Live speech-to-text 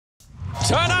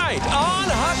Tonight on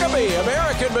Huckabee,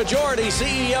 American Majority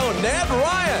CEO Ned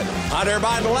Ryun, Hunter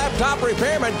Biden laptop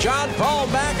repairman John Paul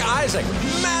Mac Isaac,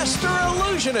 master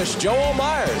illusionist Joel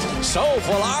Meyers,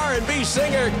 soulful R&B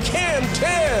singer Kim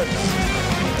Tibbs.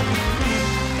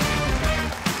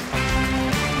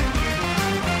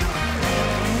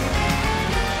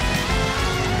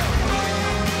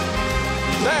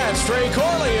 That's Trey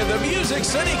Corley in the Music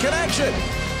City Connection.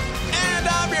 And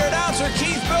I'm your announcer,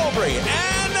 Keith Bilbrey.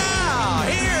 And now,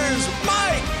 here's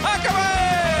Mike Huckabee!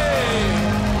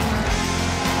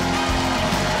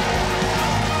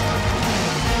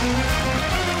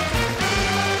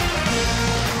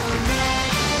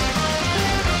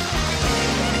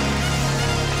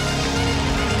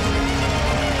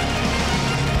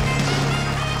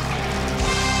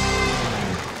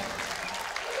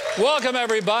 Welcome,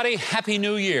 everybody. Happy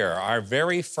New Year, our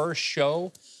very first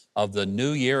show of the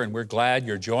new year, and we're glad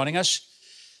you're joining us.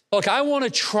 Look, I want to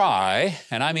try,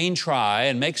 and I mean try,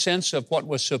 and make sense of what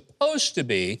was supposed to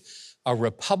be a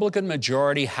Republican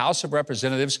majority House of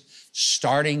Representatives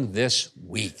starting this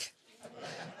week.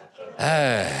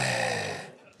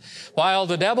 While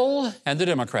the devil and the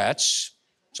Democrats,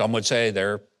 some would say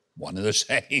they're one and the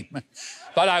same,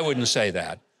 but I wouldn't say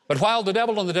that. But while the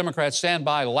devil and the Democrats stand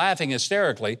by laughing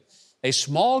hysterically, a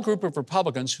small group of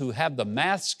Republicans who have the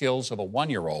math skills of a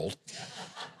one-year-old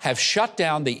have shut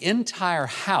down the entire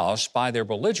House by their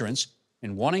belligerence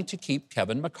in wanting to keep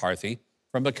Kevin McCarthy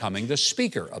from becoming the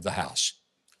Speaker of the House.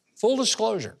 Full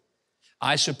disclosure,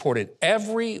 I supported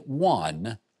every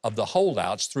one of the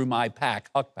holdouts through my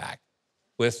PAC, HuckPAC,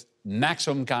 with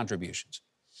maximum contributions.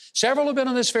 Several have been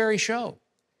on this very show.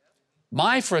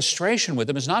 My frustration with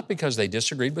them is not because they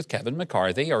disagreed with Kevin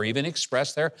McCarthy or even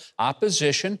expressed their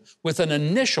opposition with an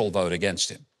initial vote against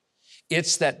him.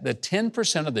 It's that the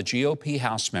 10% of the GOP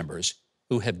House members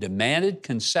who have demanded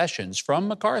concessions from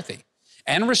McCarthy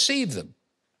and received them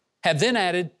have then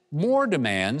added more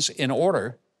demands in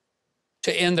order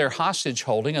to end their hostage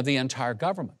holding of the entire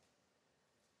government.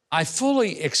 I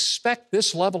fully expect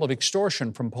this level of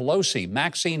extortion from Pelosi,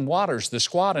 Maxine Waters, the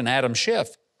Squad, and Adam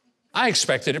Schiff. I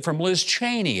expected it from Liz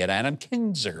Cheney and Adam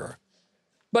Kinzinger,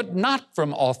 but not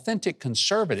from authentic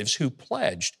conservatives who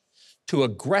pledged to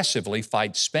aggressively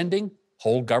fight spending,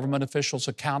 hold government officials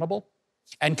accountable,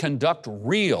 and conduct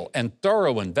real and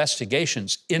thorough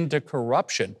investigations into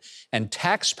corruption and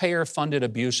taxpayer-funded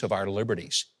abuse of our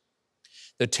liberties.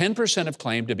 The 10% have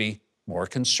claimed to be more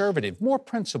conservative, more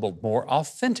principled, more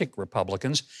authentic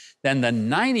Republicans than the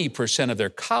 90% of their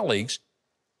colleagues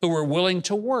who were willing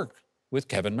to work with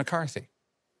Kevin McCarthy.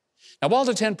 Now, while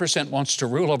the 10% wants to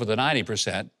rule over the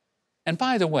 90%, and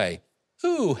by the way,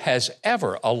 who has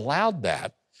ever allowed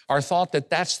that or thought that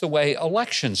that's the way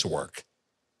elections work?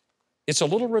 It's a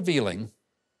little revealing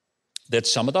that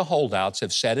some of the holdouts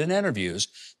have said in interviews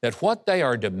that what they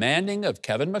are demanding of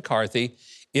Kevin McCarthy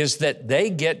is that they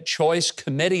get choice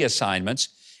committee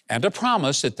assignments and a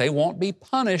promise that they won't be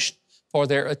punished for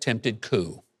their attempted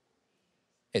coup.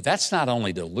 Hey, that's not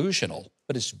only delusional,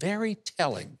 but it's very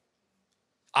telling.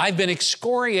 I've been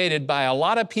excoriated by a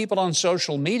lot of people on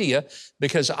social media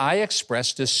because I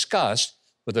expressed disgust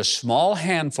with a small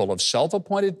handful of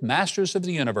self-appointed masters of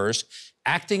the universe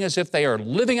acting as if they are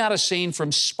living out a scene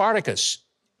from Spartacus.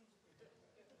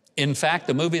 In fact,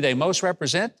 the movie they most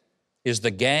represent is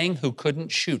the gang who couldn't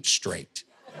shoot straight.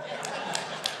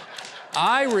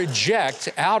 I reject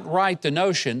outright the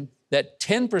notion that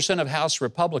 10% of House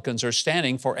Republicans are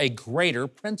standing for a greater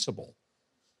principle.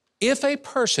 If a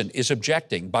person is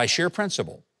objecting by sheer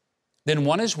principle, then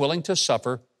one is willing to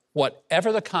suffer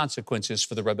whatever the consequences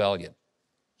for the rebellion.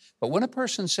 But when a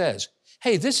person says,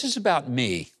 hey, this is about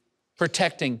me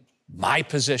protecting my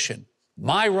position,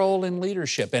 my role in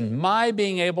leadership, and my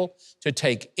being able to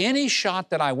take any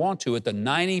shot that I want to at the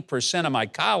 90% of my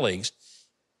colleagues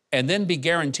and then be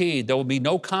guaranteed there will be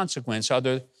no consequence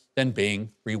other than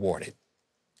being rewarded.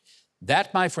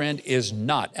 That, my friend, is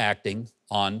not acting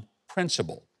on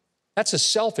principle. That's a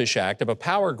selfish act of a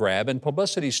power grab and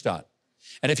publicity stunt.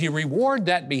 And if you reward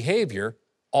that behavior,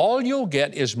 all you'll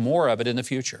get is more of it in the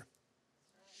future.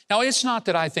 Now, it's not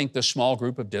that I think the small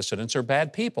group of dissidents are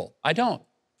bad people. I don't.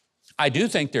 I do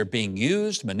think they're being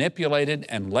used, manipulated,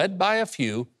 and led by a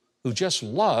few who just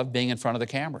love being in front of the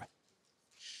camera.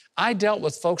 I dealt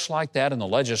with folks like that in the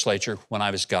legislature when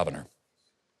I was governor.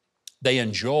 They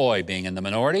enjoy being in the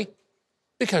minority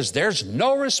because there's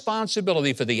no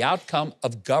responsibility for the outcome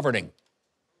of governing.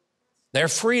 They're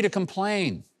free to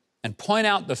complain and point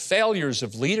out the failures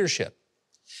of leadership.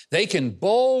 They can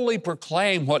boldly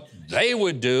proclaim what they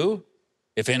would do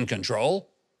if in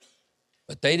control,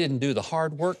 but they didn't do the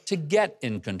hard work to get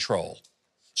in control.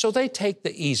 So they take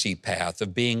the easy path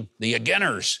of being the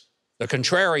againers, the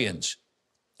contrarians,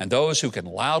 and those who can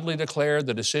loudly declare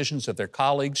the decisions of their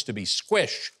colleagues to be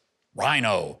squish,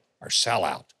 rhino, or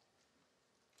sellout.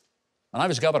 When I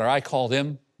was governor, I called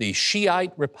them the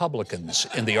Shiite Republicans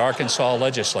in the Arkansas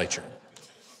legislature.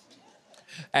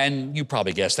 And you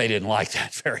probably guessed they didn't like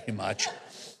that very much.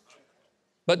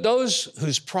 But those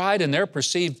whose pride in their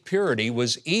perceived purity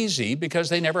was easy because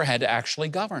they never had to actually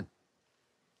govern.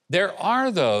 There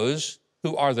are those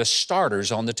who are the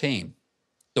starters on the team,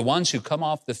 the ones who come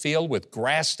off the field with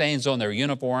grass stains on their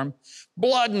uniform,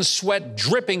 blood and sweat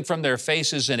dripping from their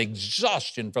faces, and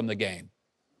exhaustion from the game.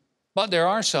 But there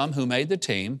are some who made the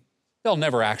team. They'll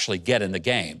never actually get in the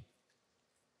game.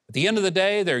 At the end of the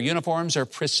day, their uniforms are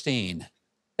pristine.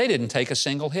 They didn't take a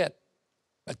single hit,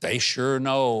 but they sure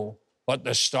know what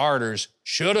the starters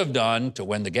should have done to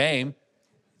win the game.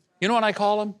 You know what I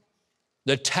call them?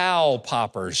 The towel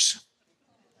poppers.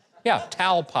 Yeah,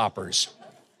 towel poppers.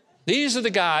 These are the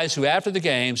guys who, after the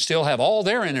game, still have all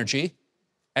their energy,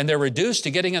 and they're reduced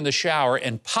to getting in the shower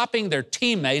and popping their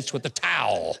teammates with the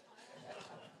towel.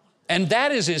 And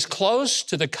that is as close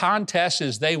to the contest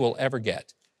as they will ever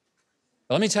get.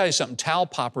 But let me tell you something, towel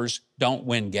poppers don't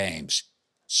win games.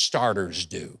 Starters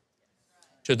do.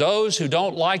 To those who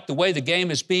don't like the way the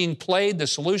game is being played, the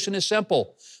solution is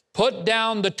simple. Put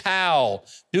down the towel,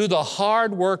 do the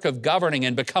hard work of governing,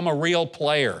 and become a real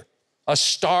player, a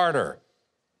starter.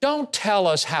 Don't tell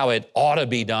us how it ought to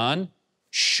be done.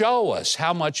 Show us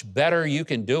how much better you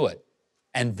can do it.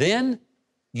 And then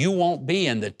you won't be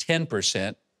in the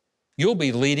 10%. You'll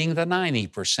be leading the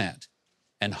 90%.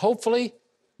 And hopefully,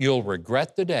 you'll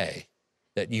regret the day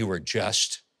that you were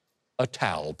just a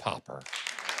towel popper.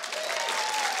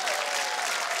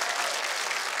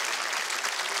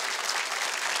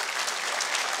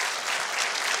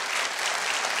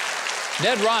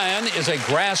 Ned Ryun is a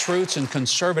grassroots and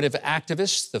conservative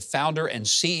activist, the founder and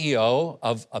CEO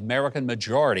of American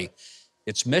Majority.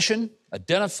 Its mission,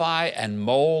 identify and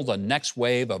mold the next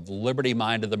wave of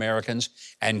liberty-minded Americans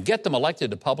and get them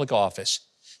elected to public office.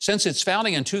 Since its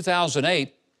founding in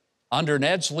 2008, under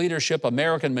Ned's leadership,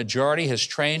 American Majority has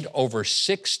trained over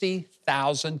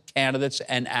 60,000 candidates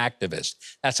and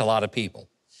activists. That's a lot of people.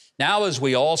 Now, as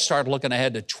we all start looking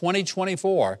ahead to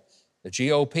 2024, the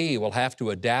GOP will have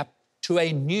to adapt to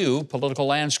a new political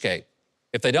landscape.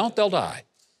 If they don't, they'll die.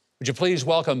 Would you please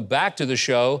welcome back to the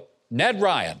show, Ned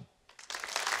Ryun.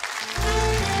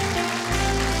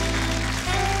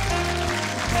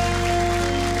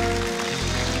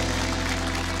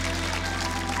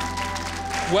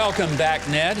 Welcome back,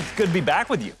 Ned. Good to be back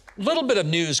with you. A little bit of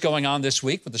news going on this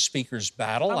week with the speaker's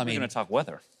battle. We're going to talk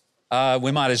weather.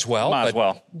 We might as well. Might as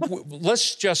well.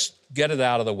 Let's just get it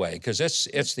out of the way, because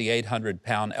it's the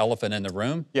 800-pound elephant in the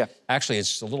room. Yeah. Actually,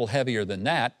 it's a little heavier than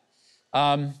that.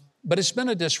 But it's been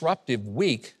a disruptive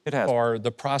week for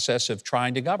the process of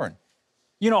trying to govern.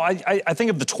 You know, I think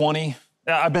of the 20.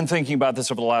 I've been thinking about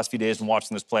this over the last few days and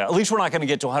watching this play out. At least we're not going to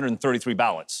get to 133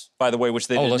 ballots, by the way, which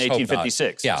they did in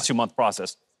 1856. Yeah. It's a 2-month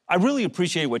process. I really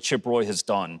appreciate what Chip Roy has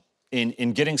done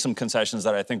in getting some concessions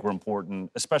that I think were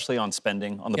important, especially on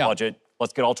spending, on the budget.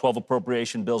 Let's get all 12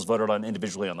 appropriation bills voted on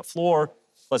individually on the floor.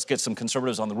 Let's get some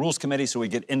conservatives on the Rules Committee so we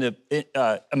get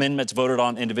amendments voted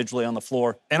on individually on the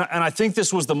floor. And I think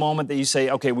this was the moment that you say,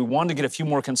 okay, we wanted to get a few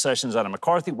more concessions out of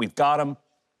McCarthy. We've got them.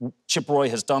 Chip Roy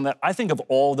has done that. I think of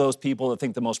all those people, I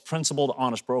think the most principled,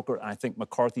 honest broker, and I think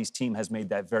McCarthy's team has made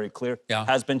that very clear,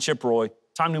 has been Chip Roy.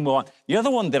 Time to move on. The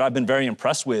other one that I've been very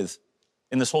impressed with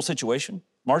in this whole situation,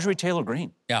 Marjorie Taylor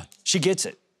Greene. Yeah. She gets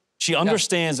it. She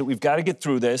understands that we've got to get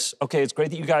through this. Okay, it's great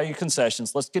that you got your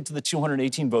concessions. Let's get to the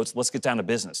 218 votes. Let's get down to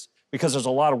business. Because there's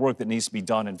a lot of work that needs to be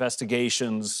done.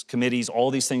 Investigations, committees,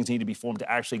 all these things need to be formed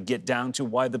to actually get down to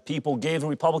why the people gave the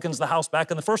Republicans the House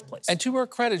back in the first place. And to her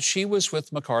credit, she was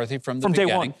with McCarthy from the beginning.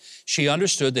 Day one. She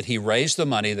understood that he raised the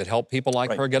money that helped people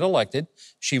like her get elected.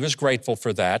 She was grateful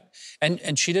for that.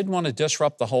 And she didn't want to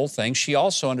disrupt the whole thing. She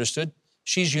also understood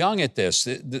she's young at this.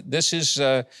 This is,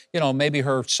 maybe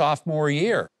her sophomore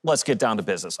year. Let's get down to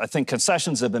business. I think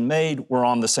concessions have been made. We're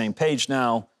on the same page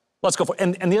now. Let's go for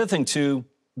it. And the other thing, too,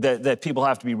 that people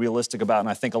have to be realistic about, and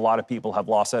I think a lot of people have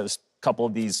lost out, is a couple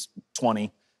of these 20.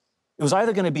 It was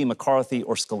either going to be McCarthy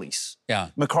or Scalise. Yeah.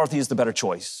 McCarthy is the better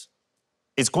choice.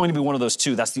 It's going to be one of those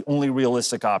two. That's the only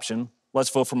realistic option. Let's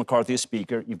vote for McCarthy as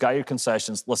Speaker. You've got your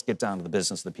concessions. Let's get down to the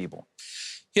business of the people.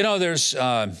 You know, there's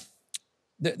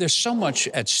so much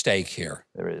at stake here.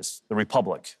 There is. The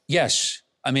Republic. Yes.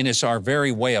 I mean, it's our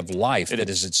very way of life that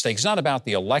is at stake. It's not about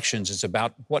the elections. It's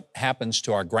about what happens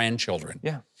to our grandchildren.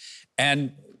 Yeah.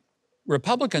 And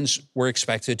Republicans were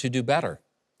expected to do better.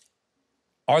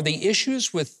 Are the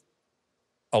issues with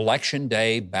Election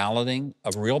Day balloting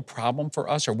a real problem for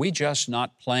us? Are we just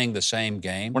not playing the same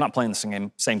game? We're not playing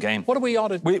the same game. What do we ought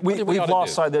to do? We've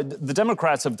lost sight. The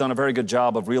Democrats have done a very good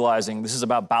job of realizing this is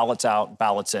about ballots out,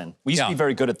 ballots in. We used to be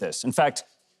very good at this. In fact,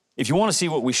 if you want to see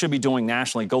what we should be doing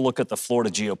nationally, go look at the Florida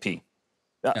GOP.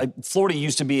 Florida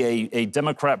used to be a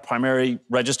Democrat primary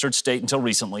registered state until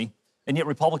recently, and yet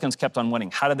Republicans kept on winning.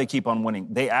 How did they keep on winning?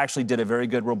 They actually did a very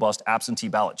good, robust absentee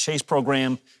ballot chase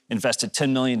program, invested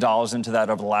 $10 million into that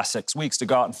over the last 6 weeks to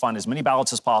go out and find as many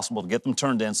ballots as possible to get them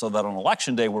turned in so that on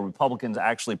Election Day, where Republicans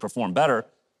actually perform better,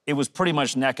 it was pretty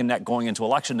much neck and neck going into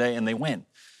Election Day, and they win.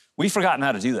 We've forgotten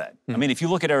how to do that. I mean, if you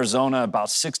look at Arizona, about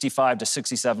 65 to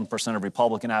 67% of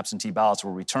Republican absentee ballots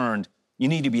were returned. You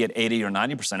need to be at 80 or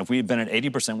 90%. If we had been at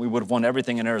 80%, we would have won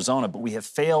everything in Arizona, but we have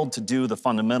failed to do the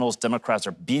fundamentals. Democrats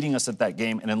are beating us at that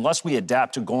game, and unless we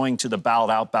adapt to going to the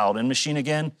ballot out, ballot in machine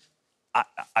again,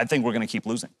 I think we're going to keep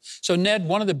losing. So, Ned,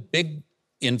 one of the big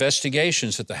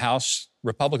investigations that the House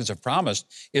Republicans have promised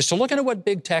is to look into what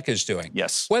big tech is doing.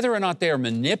 Yes. Whether or not they are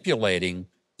manipulating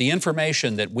the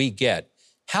information that we get.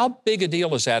 How big a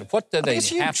deal is that? What do they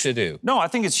have to do? No, I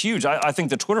think it's huge. I think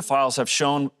the Twitter files have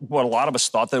shown what a lot of us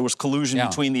thought, there was collusion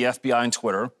between the FBI and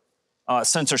Twitter,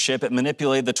 censorship. It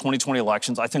manipulated the 2020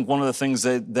 elections. I think one of the things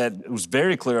that was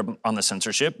very clear on the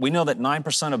censorship, we know that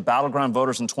 9% of battleground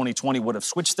voters in 2020 would have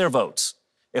switched their votes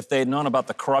if they had known about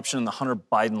the corruption in the Hunter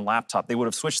Biden laptop. They would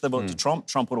have switched their vote to Trump.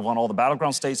 Trump would have won all the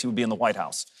battleground states. He would be in the White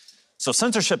House. So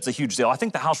censorship's a huge deal. I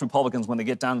think the House Republicans, when they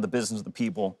get down to the business of the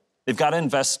people, they've got to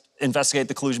investigate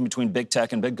the collusion between big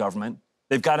tech and big government.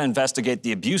 They've got to investigate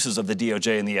the abuses of the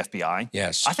DOJ and the FBI.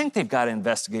 Yes. I think they've got to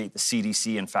investigate the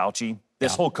CDC and Fauci.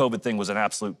 This whole COVID thing was an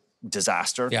absolute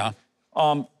disaster. Yeah.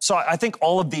 So I think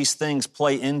all of these things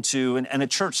play into, and a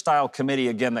church-style committee,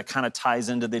 again, that kind of ties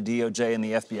into the DOJ and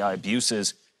the FBI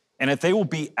abuses. And if they will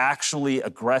be actually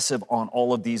aggressive on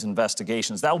all of these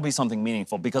investigations, that will be something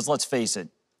meaningful. Because let's face it,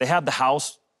 they have the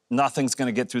House. Nothing's going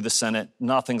to get through the Senate.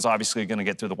 Nothing's obviously going to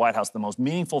get through the White House. The most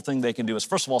meaningful thing they can do is,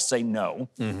 first of all, say no.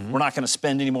 We're not going to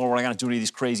spend anymore. We're not going to do any of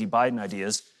these crazy Biden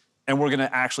ideas. And we're going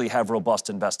to actually have robust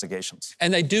investigations.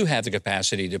 And they do have the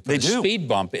capacity to put a speed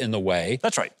bump in the way.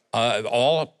 That's right.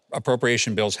 All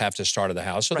appropriation bills have to start at the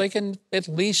House, so they can at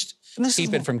least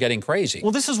keep it from getting crazy.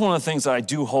 Well, this is one of the things that I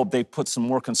do hope they put some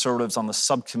more conservatives on the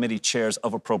subcommittee chairs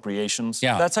of appropriations.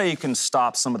 Yeah. That's how you can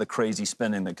stop some of the crazy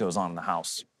spending that goes on in the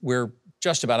House. We're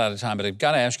just about out of time, but I've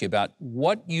got to ask you about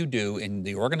what you do in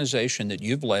the organization that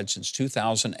you've led since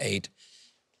 2008.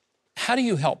 How do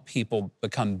you help people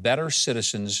become better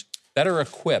citizens, better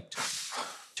equipped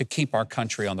to keep our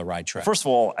country on the right track? First of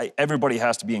all, everybody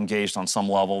has to be engaged on some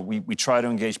level. We try to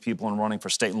engage people in running for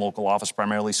state and local office,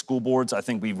 primarily school boards. I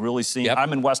think we've really seen,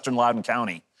 I'm in Western Loudoun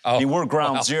County. I mean, we're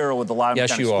ground zero with the Loudoun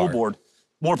County School Board.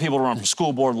 More people to run for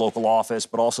school board, local office,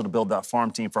 but also to build that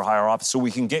farm team for higher office so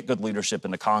we can get good leadership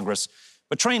in the Congress.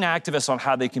 But train activists on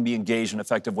how they can be engaged in an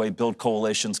effective way, build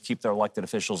coalitions, keep their elected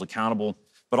officials accountable,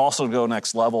 but also to go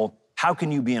next level. How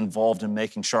can you be involved in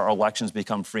making sure our elections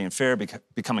become free and fair,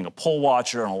 becoming a poll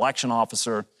watcher, an election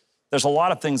officer? There's a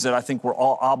lot of things that I think we're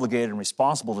all obligated and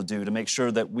responsible to do to make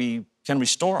sure that we can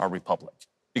restore our republic.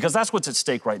 Because that's what's at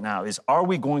stake right now is, are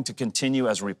we going to continue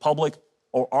as a republic,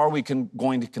 or are we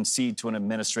going to concede to an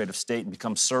administrative state and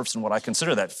become serfs in what I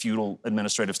consider that feudal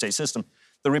administrative state system?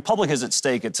 The republic is at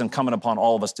stake. It's incumbent upon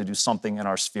all of us to do something in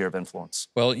our sphere of influence.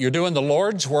 Well, you're doing the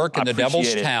Lord's work in the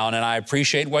devil's town, and I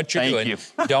appreciate what you're doing.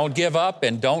 Thank you. Don't give up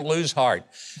and don't lose heart.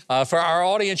 For our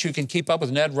audience, you can keep up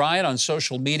with Ned Ryun on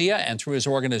social media and through his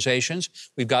organizations.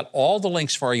 We've got all the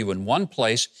links for you in one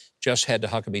place. Just head to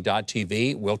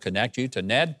Huckabee.tv. We'll connect you to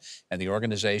Ned and the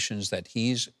organizations that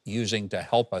he's using to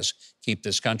help us keep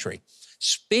this country.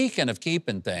 Speaking of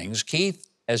keeping things, Keith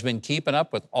has been keeping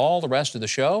up with all the rest of the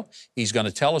show. He's going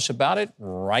to tell us about it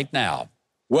right now.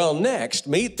 Well, next,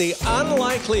 meet the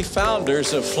unlikely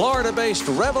founders of Florida-based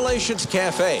Revelations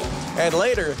Café. And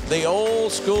later, the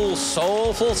old-school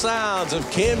soulful sounds of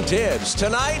Kim Tibbs,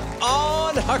 tonight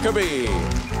on Huckabee.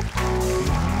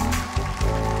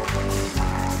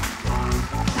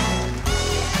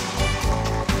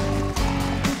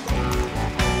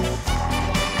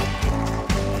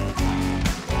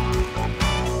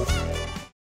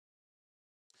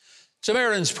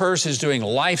 Samaritan's Purse is doing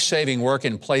life-saving work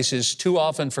in places too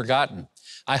often forgotten.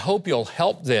 I hope you'll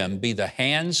help them be the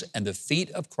hands and the feet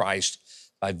of Christ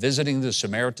by visiting the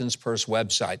Samaritan's Purse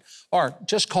website, or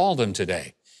just call them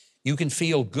today. You can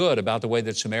feel good about the way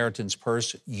that Samaritan's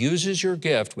Purse uses your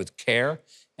gift with care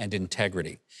and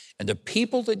integrity. And the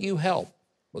people that you help,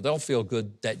 well, they'll feel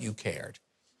good that you cared.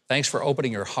 Thanks for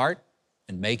opening your heart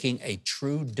and making a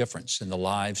true difference in the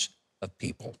lives of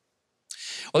people.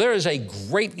 Well, there is a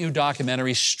great new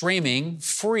documentary streaming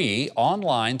free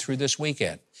online through this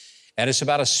weekend. And it's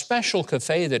about a special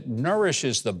cafe that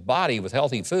nourishes the body with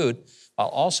healthy food while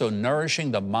also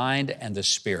nourishing the mind and the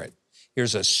spirit.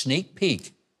 Here's a sneak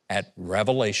peek at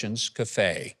Revelations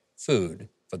Café, food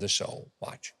for the soul.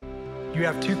 Watch. You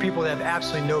have two people that have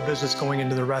absolutely no business going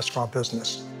into the restaurant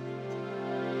business.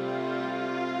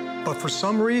 But for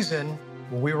some reason,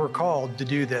 we were called to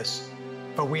do this,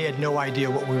 but we had no idea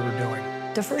what we were doing.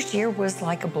 The first year was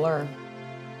like a blur.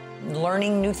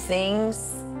 Learning new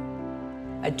things,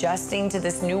 adjusting to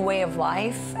this new way of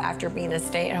life after being a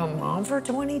stay-at-home mom for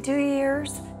 22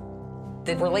 years.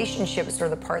 The relationships are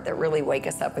the part that really wake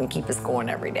us up and keep us going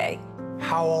every day.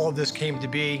 How all of this came to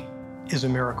be is a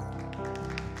miracle.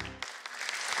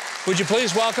 Would you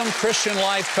please welcome Christian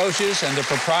life coaches and the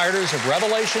proprietors of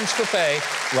Revelations Café,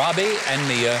 Robby and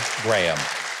Mia Graham.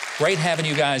 Great having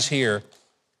you guys here.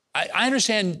 I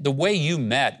understand the way you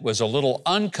met was a little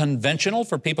unconventional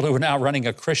for people who are now running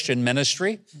a Christian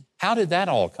ministry. How did that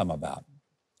all come about?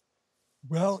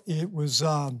 Well, it was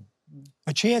a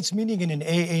chance meeting in an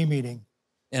AA meeting.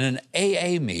 In an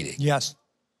AA meeting? Yes.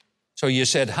 So you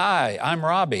said, "Hi, I'm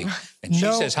Robby," and she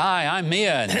says, "Hi, I'm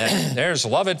Mia," and then there's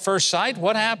love at first sight.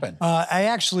 What happened? I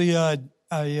actually, I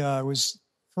was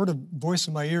heard a voice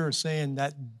in my ear saying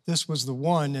that this was the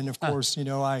one, and of course, you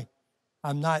know,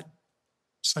 I'm not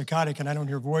psychotic and I don't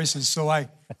hear voices, so I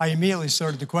immediately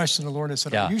started to question the Lord. I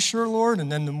said, "Are you sure, Lord?"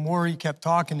 And then the more he kept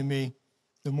talking to me,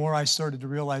 the more I started to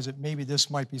realize that maybe this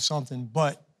might be something.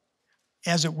 But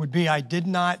as it would be, I did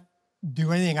not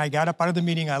do anything. I got up out of the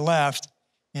meeting, I left.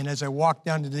 And as I walked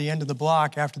down to the end of the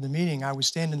block after the meeting, I was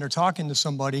standing there talking to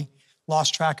somebody,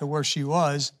 lost track of where she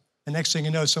was. The next thing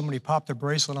you know, somebody popped a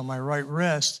bracelet on my right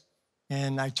wrist.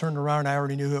 And I turned around, I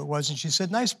already knew who it was. And she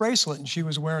said, "Nice bracelet." And she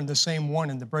was wearing the same one,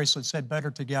 and the bracelet said,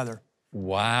 "Better together."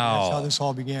 Wow. That's how this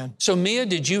all began. So, Mia,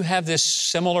 did you have this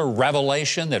similar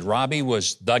revelation that Robby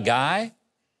was the guy?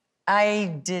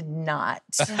 I did not.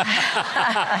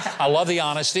 I love the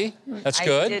honesty. That's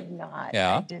good. I did not.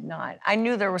 Yeah. I did not. I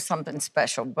knew there was something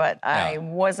special, but I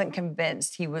wasn't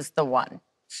convinced he was the one.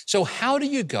 So how do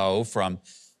you go from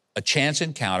a chance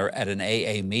encounter at an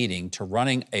AA meeting to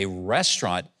running a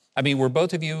restaurant? I mean, were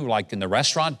both of you like in the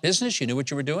restaurant business? You knew what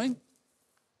you were doing?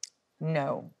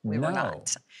 No, we were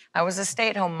not. I was a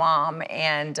stay-at-home mom,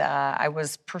 and I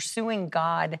was pursuing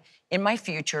God in my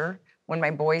future when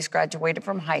my boys graduated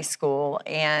from high school,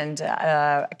 and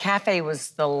a cafe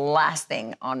was the last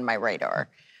thing on my radar.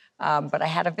 But I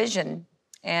had a vision,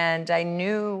 and I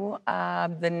knew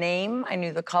the name, I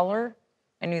knew the color,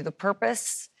 I knew the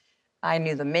purpose, I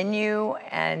knew the menu,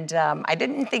 and I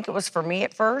didn't think it was for me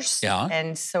at first. Yeah.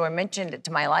 And so I mentioned it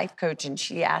to my life coach, and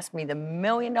she asked me the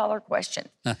million-dollar question,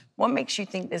 what makes you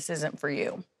think this isn't for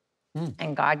you?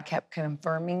 And God kept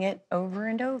confirming it over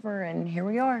and over, and here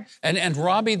we are. And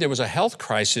Robby, there was a health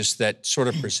crisis that sort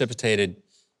of precipitated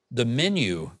the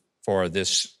menu for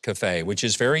this cafe, which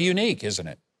is very unique, isn't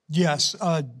it? Yes.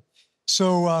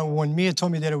 So when Mia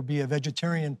told me that it would be a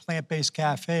vegetarian, plant-based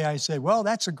cafe, I said, "Well,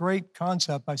 that's a great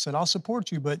concept." I said, "I'll support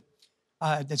you, but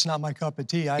it's not my cup of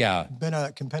tea." I've been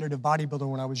a competitive bodybuilder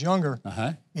when I was younger.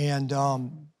 And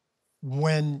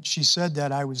when she said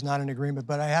that, I was not in agreement,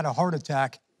 but I had a heart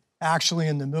attack. Actually,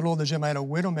 in the middle of the gym, I had a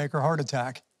widowmaker heart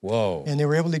attack. Whoa. And they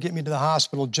were able to get me to the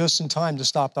hospital just in time to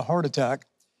stop the heart attack.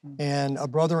 And a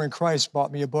brother in Christ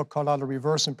bought me a book called How to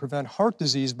Reverse and Prevent Heart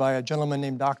Disease by a gentleman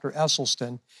named Dr.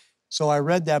 Esselstyn. So I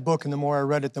read that book, and the more I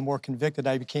read it, the more convicted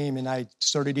I became, and I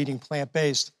started eating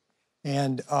plant-based.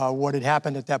 And what had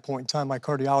happened at that point in time, my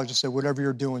cardiologist said, "Whatever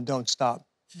you're doing, don't stop."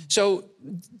 So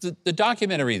the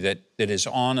documentary that is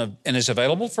on and is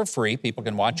available for free, people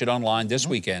can watch it online this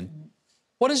weekend.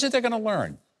 What is it they're going to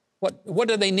learn? What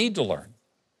do they need to learn?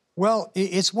 Well,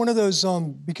 it's one of those,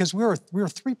 because we're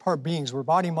three-part beings. We're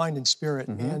body, mind, and spirit.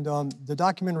 And the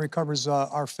documentary covers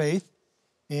our faith,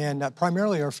 and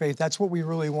primarily our faith. That's what we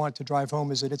really want to drive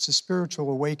home, is that it's a spiritual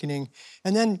awakening.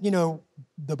 And then, you know,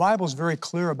 the Bible's very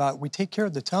clear about we take care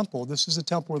of the temple. This is the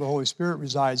temple where the Holy Spirit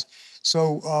resides.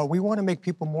 So we want to make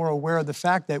people more aware of the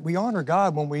fact that we honor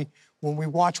God when we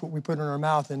watch what we put in our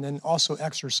mouth, and then also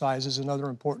exercise is another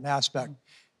important aspect.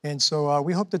 And so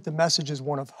we hope that the message is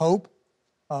one of hope,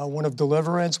 one of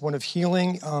deliverance, one of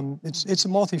healing. It's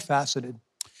multifaceted.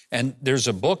 And there's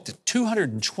a book that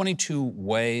 222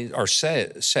 ways, or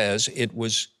says it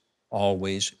was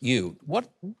always you. What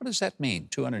does that mean?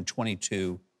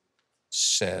 222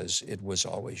 says it was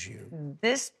always you.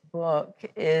 This book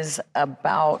is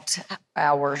about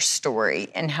our story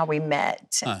and how we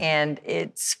met. And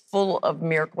it's full of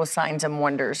miracle signs and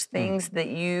wonders, things that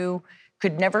you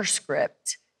could never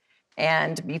script.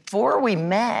 And before we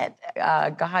met,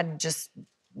 God just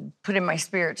put in my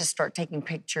spirit to start taking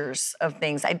pictures of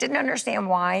things. I didn't understand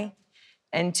why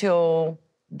until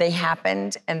they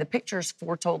happened, and the pictures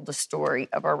foretold the story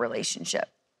of our relationship.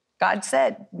 God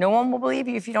said, no one will believe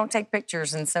you if you don't take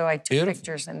pictures, and so I took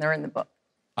pictures, and they're in the book.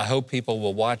 I hope people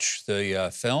will watch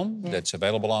the film that's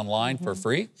available online for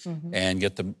free and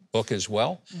get the book as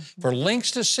well. For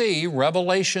links to see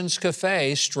Revelations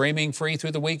Café streaming free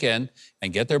through the weekend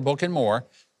and get their book and more,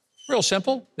 real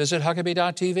simple, visit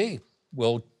Huckabee.tv.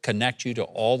 We'll connect you to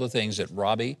all the things that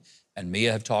Robby and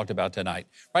Mia have talked about tonight.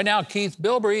 Right now, Keith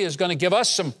Bilbrey is going to give us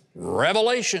some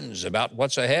revelations about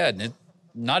what's ahead, and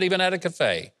not even at a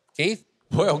cafe. Keith?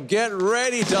 Well, get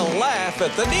ready to laugh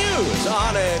at the news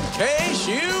on In Case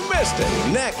You Missed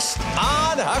It. Next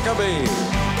on Huckabee.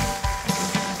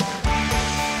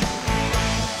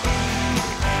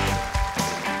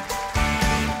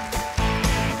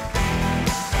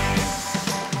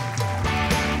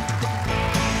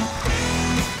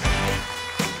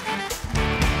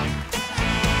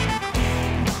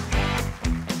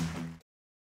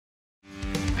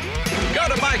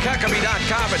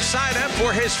 Huckabee.com and sign up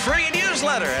for his free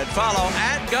newsletter and follow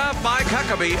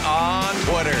 @GovMikeHuckabee on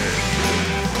Twitter.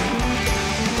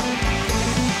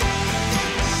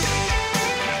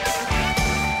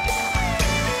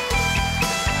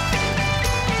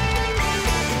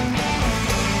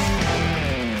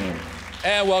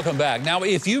 And welcome back. Now,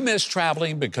 if you miss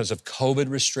traveling because of COVID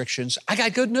restrictions, I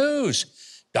got good news.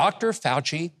 Dr.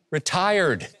 Fauci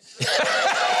retired.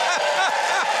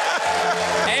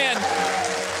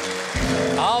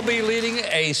 I'll be leading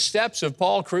a Steps of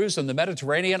Paul cruise in the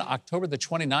Mediterranean October the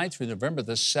 29th through November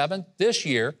the 7th this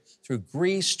year through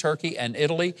Greece, Turkey, and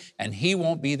Italy, and he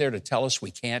won't be there to tell us we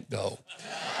can't go.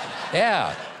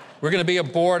 Yeah, we're going to be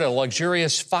aboard a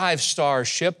luxurious 5-star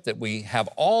ship that we have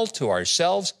all to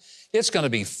ourselves. It's going to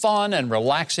be fun and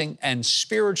relaxing and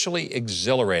spiritually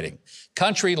exhilarating.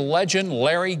 Country legend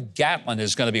Larry Gatlin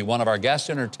is going to be one of our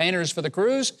guest entertainers for the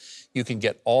cruise. You can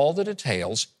get all the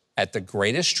details at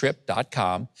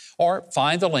thegreatesttrip.com or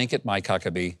find the link at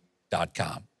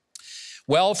MikeHuckabee.com.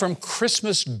 Well, from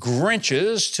Christmas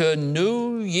Grinches to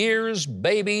New Year's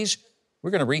babies,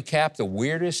 we're going to recap the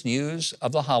weirdest news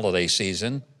of the holiday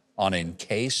season on In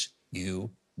Case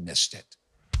You Missed It.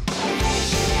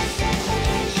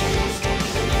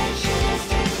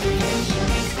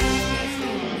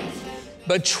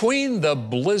 Between the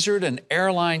blizzard and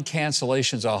airline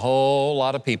cancellations, a whole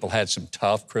lot of people had some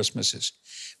tough Christmases.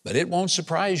 But it won't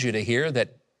surprise you to hear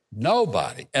that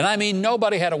nobody, and I mean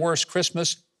nobody, had a worse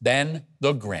Christmas than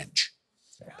the Grinch.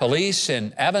 Police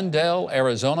in Avondale,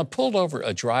 Arizona, pulled over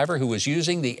a driver who was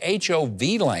using the HOV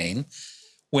lane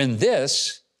when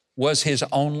this was his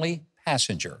only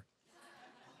passenger.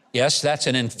 Yes, that's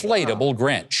an inflatable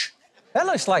Grinch. That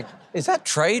looks like, is that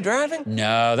Trey driving?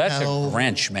 No, that's a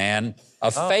Grinch, man. A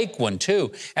fake one,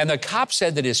 too. And the cop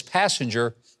said that his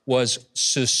passenger was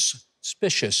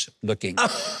suspicious looking.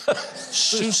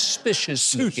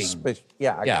 Suspicious looking.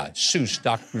 Yeah, I got it. Seuss,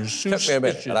 Dr. Seuss. Took me a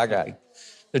minute, but I got it.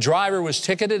 The driver was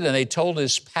ticketed, and they told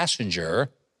his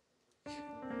passenger,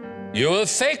 "You're a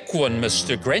fake one,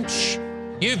 Mr. Grinch.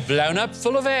 You've blown up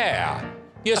full of air.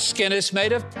 Your skin is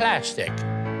made of plastic,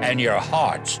 and your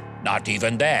heart's not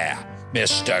even there,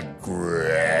 Mr.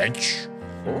 Grinch."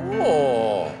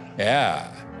 Oh. Yeah.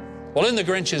 Well, in the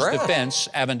Grinch's defense,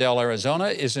 Avondale, Arizona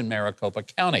is in Maricopa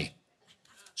County.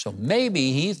 So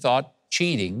maybe he thought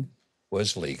cheating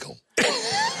was legal.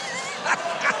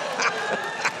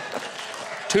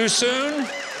 Too soon?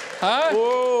 Huh?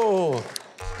 Whoa.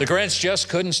 The Grinch just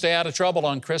couldn't stay out of trouble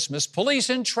on Christmas. Police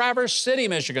in Traverse City,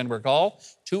 Michigan were called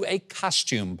to a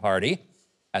costume party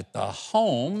at a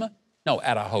hotel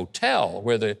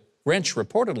where the Grinch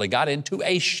reportedly got into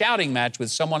a shouting match with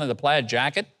someone in a plaid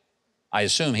jacket. I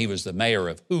assume he was the mayor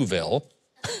of Whoville.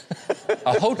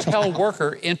 A hotel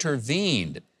worker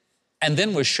intervened and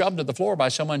then was shoved to the floor by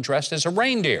someone dressed as a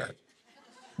reindeer,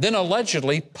 then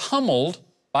allegedly pummeled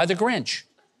by the Grinch,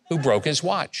 who broke his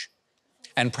watch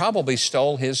and probably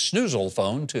stole his snoozle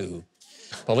phone, too.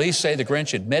 Police say the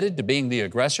Grinch admitted to being the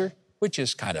aggressor, which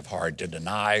is kind of hard to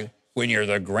deny when you're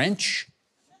the Grinch.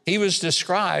 He was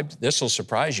described, this will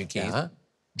surprise you, Keith,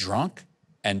 drunk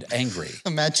and angry.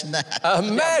 Imagine that.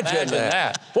 Imagine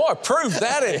that. Boy, prove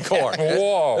that in court.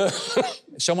 Whoa.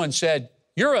 Someone said,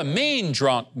 "You're a mean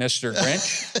drunk, Mr.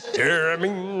 Grinch." You're a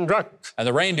mean drunk. And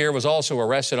the reindeer was also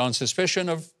arrested on suspicion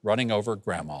of running over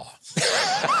Grandma.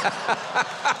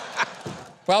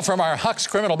 Well, from our Huck's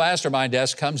Criminal Mastermind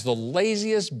desk comes the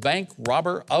laziest bank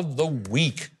robber of the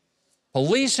week.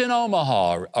 Police in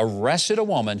Omaha arrested a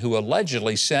woman who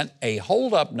allegedly sent a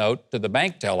hold-up note to the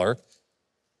bank teller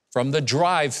from the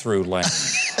drive-through lane.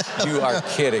 You are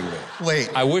kidding me. Wait,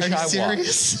 I wish are you I serious?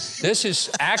 was. This is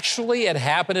actually, it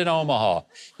happened in Omaha.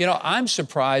 You know, I'm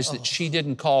surprised that she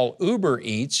didn't call Uber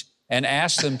Eats and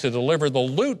ask them to deliver the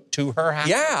loot to her house.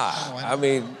 Yeah, I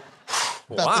mean,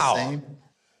 About wow. the same.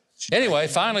 Anyway,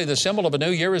 finally, the symbol of a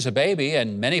new year is a baby,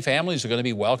 and many families are going to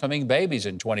be welcoming babies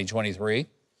in 2023.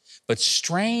 But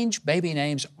strange baby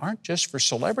names aren't just for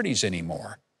celebrities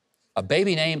anymore. A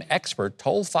baby name expert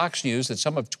told Fox News that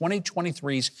some of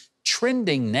 2023's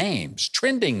trending names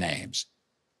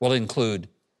will include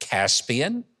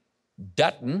Caspian,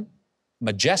 Dutton,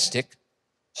 Majestic,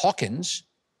 Hawkins,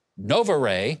 Nova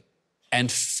Ray,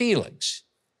 and Felix.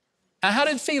 Now, how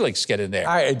did Felix get in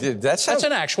there? That's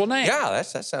an actual name. Yeah,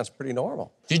 that sounds pretty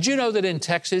normal. Did you know that in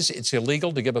Texas, it's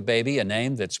illegal to give a baby a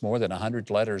name that's more than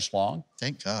 100 letters long?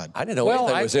 Thank God. I didn't know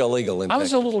anything was illegal in I was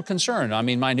Texas. a little concerned. I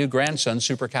mean, my new grandson,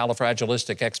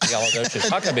 supercalifragilisticexpialidocious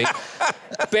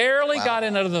Huckabee, barely got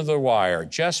in under the wire,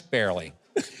 just barely.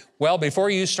 Well,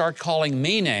 before you start calling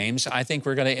me names, I think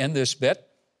we're going to end this bit.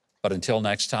 But until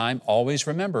next time, always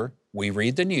remember, we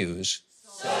read the news.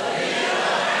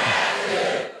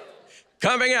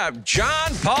 Coming up,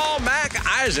 John Paul Mac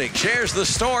Isaac shares the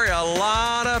story a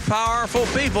lot of powerful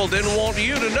people didn't want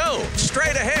you to know.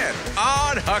 Straight ahead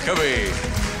on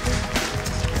Huckabee.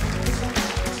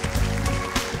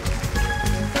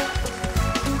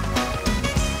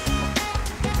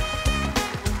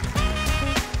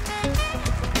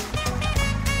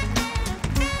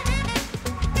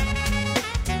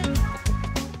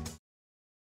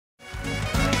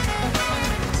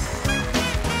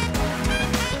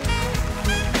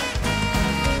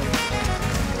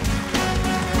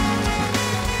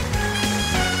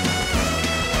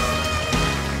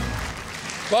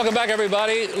 Welcome back,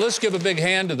 everybody. Let's give a big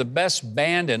hand to the best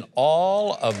band in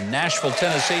all of Nashville,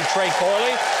 Tennessee, Trey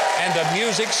Corley and the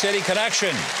Music City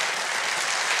Connection.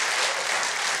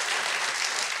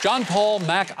 John Paul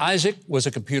Mac Isaac was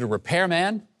a computer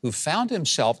repairman who found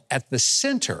himself at the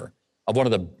center of one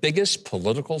of the biggest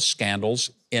political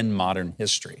scandals in modern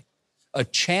history. A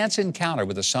chance encounter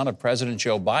with the son of President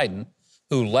Joe Biden,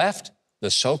 who left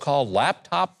the so-called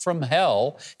laptop from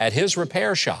hell at his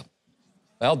repair shop.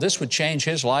 Well, this would change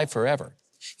his life forever.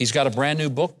 He's got a brand new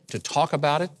book to talk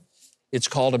about it. It's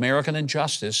called American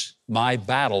Injustice, My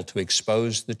Battle to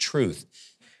Expose the Truth.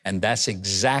 And that's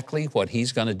exactly what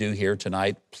he's going to do here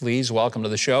tonight. Please welcome to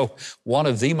the show one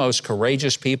of the most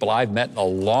courageous people I've met in a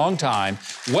long time.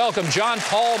 Welcome, John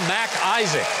Paul Mac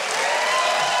Isaac.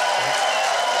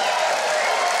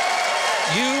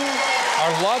 You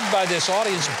are loved by this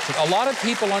audience. A lot of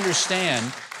people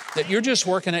understand that you're just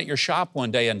working at your shop one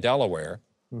day in Delaware.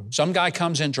 Some guy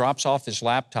comes in, drops off his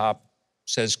laptop,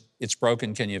 says, it's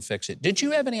broken, can you fix it? Did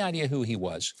you have any idea who he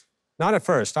was? Not at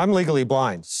first. I'm legally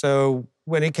blind. So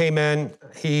when he came in,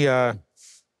 he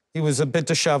was a bit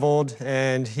disheveled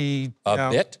and he... A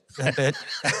bit?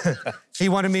 He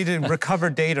wanted me to recover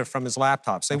data from his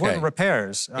laptops. They weren't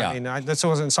repairs. I mean, this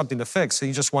wasn't something to fix.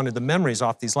 He just wanted the memories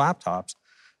off these laptops.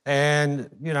 And,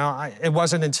 you know, it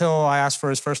wasn't until I asked for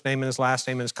his first name and his last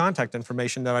name and his contact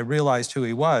information that I realized who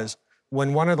he was.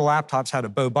 When one of the laptops had a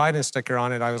Beau Biden sticker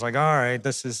on it, I was like, all right,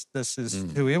 this is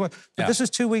who he was. But this was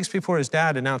 2 weeks before his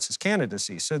dad announced his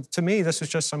candidacy. So to me, this was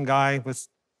just some guy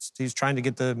he's trying to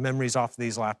get the memories off of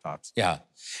these laptops. Yeah.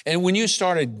 And when you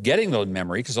started getting the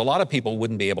memory, because a lot of people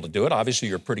wouldn't be able to do it, obviously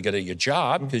you're pretty good at your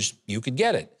job because you could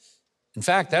get it. In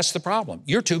fact, that's the problem.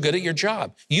 You're too good at your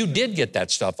job. You did get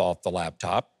that stuff off the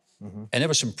laptop, and there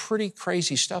was some pretty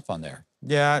crazy stuff on there.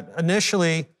 Yeah,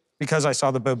 initially, because I saw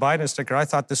the Beau Biden sticker, I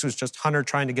thought this was just Hunter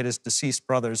trying to get his deceased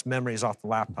brother's memories off the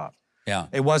laptop. Yeah.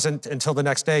 It wasn't until the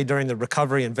next day during the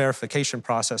recovery and verification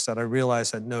process that I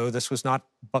realized that, no, this was not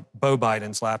Beau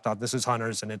Biden's laptop. This is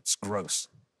Hunter's, and it's gross.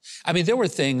 I mean, there were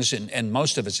things, and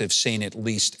most of us have seen at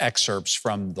least excerpts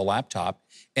from the laptop,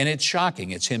 and it's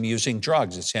shocking. It's him using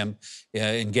drugs. It's him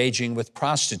engaging with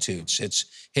prostitutes. It's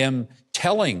him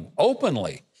telling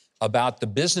openly about the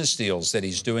business deals that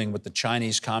he's doing with the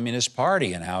Chinese Communist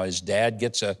Party and how his dad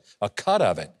gets a cut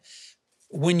of it.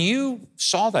 When you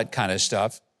saw that kind of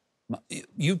stuff,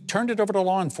 you turned it over to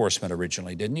law enforcement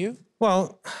originally, didn't you?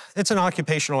 Well, it's an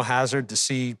occupational hazard to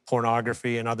see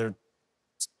pornography and other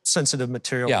sensitive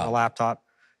material on a laptop.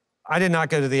 I did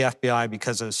not go to the FBI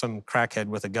because of some crackhead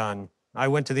with a gun. I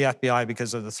went to the FBI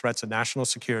because of the threats of national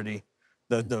security,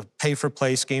 the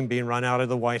pay-for-play scheme being run out of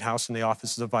the White House and the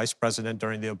office of the vice president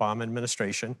during the Obama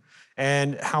administration,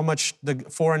 and how much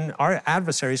our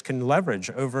adversaries can leverage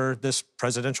over this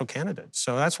presidential candidate.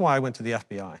 So that's why I went to the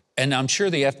FBI. And I'm sure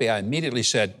the FBI immediately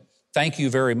said, thank you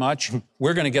very much.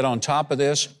 We're going to get on top of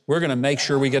this. We're going to make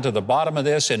sure we get to the bottom of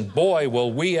this. And boy,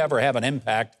 will we ever have an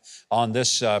impact on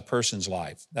this person's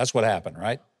life. That's what happened,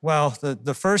 right? Well,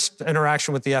 the first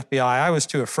interaction with the FBI, I was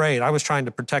too afraid. I was trying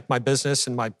to protect my business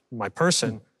and my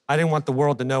person. I didn't want the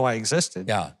world to know I existed.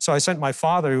 Yeah. So I sent my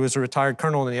father, who was a retired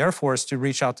colonel in the Air Force, to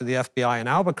reach out to the FBI in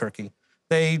Albuquerque.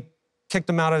 They kicked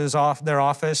him out of their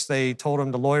office. They told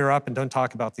him to lawyer up and don't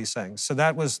talk about these things. So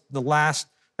that was the last.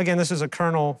 Again, this is a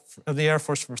colonel of the Air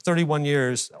Force for 31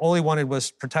 years. All he wanted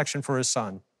was protection for his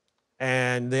son.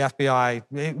 And the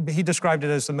FBI, he described it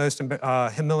as the most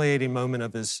humiliating moment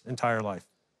of his entire life.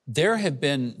 There have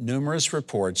been numerous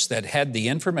reports that had the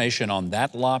information on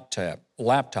that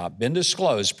laptop been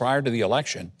disclosed prior to the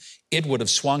election, it would have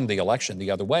swung the election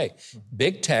the other way.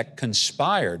 Big tech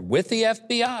conspired with the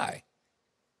FBI.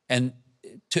 And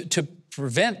to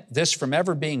prevent this from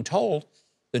ever being told,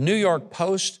 the New York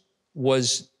Post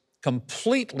was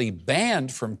completely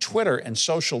banned from Twitter and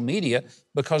social media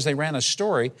because they ran a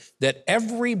story that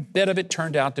every bit of it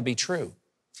turned out to be true.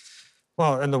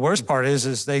 Well, and the worst part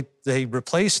is they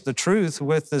replaced the truth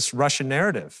with this Russian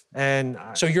narrative. And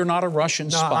so you're not a Russian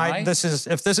spy? If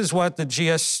this is what the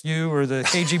GSU or the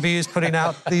KGB is putting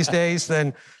out these days,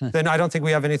 then I don't think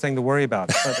we have anything to worry about.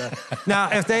 But, now,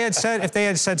 if they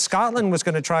had said Scotland was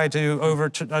going to try to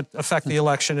affect the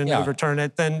election and overturn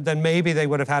it, then maybe they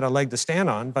would have had a leg to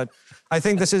stand on. But I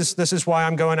think this is why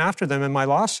I'm going after them in my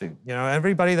lawsuit. You know,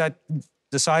 everybody that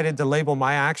decided to label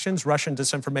my actions Russian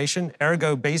disinformation,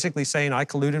 ergo basically saying I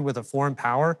colluded with a foreign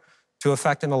power to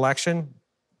affect an election,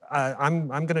 I'm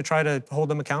going to try to hold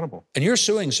them accountable. And you're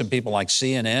suing some people like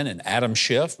CNN and Adam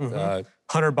Schiff.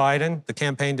 Hunter Biden, the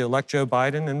campaign to elect Joe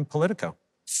Biden, and Politico.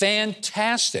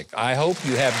 Fantastic. I hope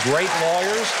you have great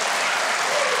lawyers.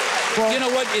 Well, you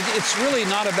know what? It's really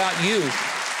not about you.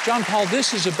 John Paul,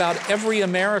 this is about every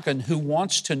American who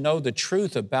wants to know the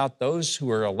truth about those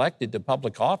who are elected to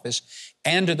public office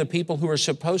and to the people who are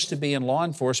supposed to be in law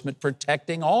enforcement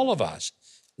protecting all of us.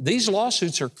 These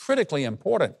lawsuits are critically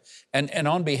important. And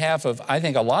on behalf of, I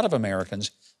think, a lot of Americans,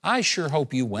 I sure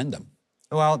hope you win them.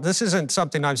 Well, this isn't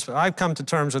something I've come to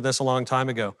terms with this a long time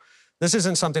ago. This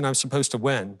isn't something I'm supposed to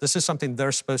win. This is something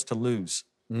they're supposed to lose.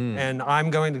 And I'm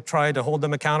going to try to hold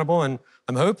them accountable, and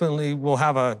I'm hopefully we'll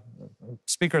have a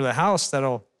Speaker of the House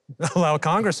that'll allow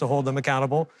Congress to hold them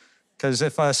accountable, because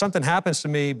if something happens to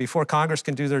me before Congress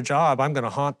can do their job, I'm going to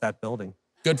haunt that building.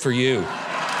 Good for you.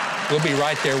 We'll be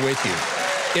right there with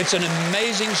you. It's an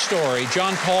amazing story.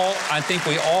 John Paul, I think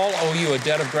we all owe you a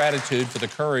debt of gratitude for the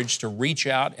courage to reach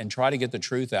out and try to get the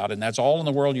truth out, and that's all in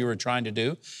the world you were trying to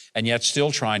do, and yet still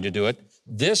trying to do it.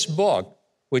 This book,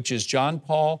 which is John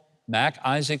Paul Mac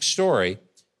Isaac's story,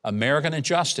 American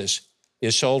Injustice,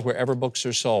 is sold wherever books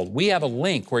are sold. We have a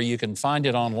link where you can find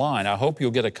it online. I hope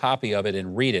you'll get a copy of it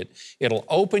and read it. It'll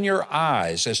open your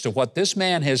eyes as to what this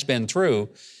man has been through,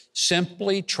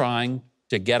 simply trying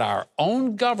to get our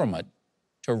own government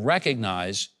to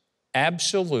recognize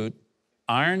absolute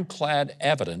ironclad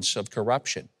evidence of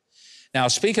corruption. Now,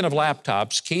 speaking of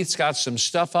laptops, Keith's got some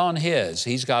stuff on his.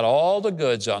 He's got all the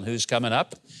goods on who's coming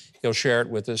up. He'll share it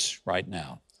with us right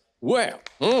now. Well,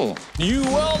 you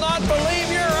will not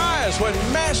believe your eyes when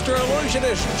master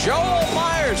illusionist Joel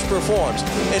Meyers performs.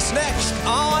 It's next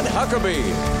on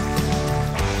Huckabee.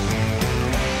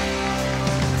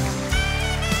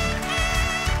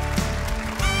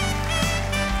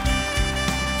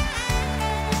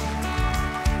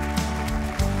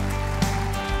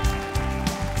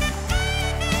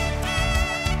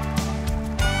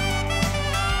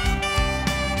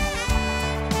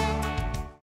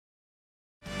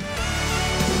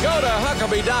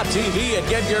 Huckabee.tv and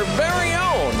get your very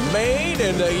own made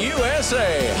in the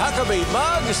USA Huckabee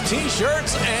mugs,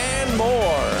 t-shirts, and more.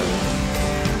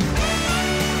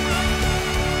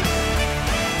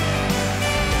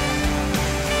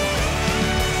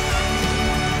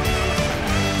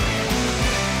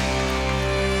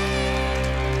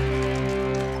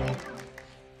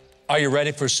 Are you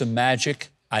ready for some magic?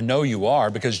 I know you are,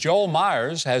 because Joel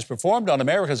Meyers has performed on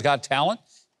America's Got Talent,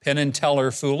 Penn and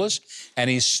Teller Fool Us, and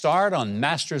he's starred on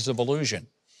Masters of Illusion.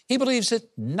 He believes that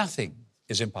nothing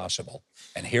is impossible.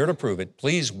 And here to prove it,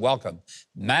 please welcome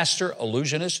Master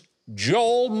Illusionist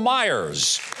Joel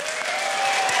Meyers.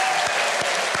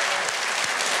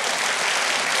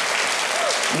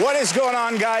 What is going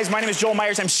on, guys? My name is Joel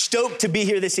Meyers. I'm stoked to be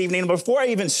here this evening. Before I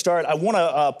even start, I want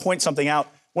to point something out.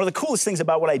 One of the coolest things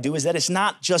about what I do is that it's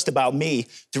not just about me.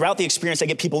 Throughout the experience, I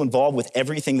get people involved with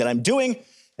everything that I'm doing.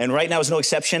 And right now is no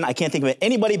exception. I can't think of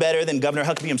anybody better than Governor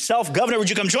Huckabee himself. Governor, would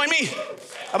you come join me?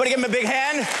 I'm gonna give him a big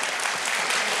hand.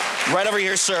 Right over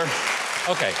here, sir.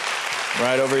 Okay.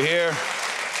 Right over here.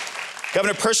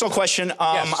 Governor, personal question.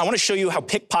 Yes. I want to show you how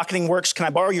pickpocketing works. Can I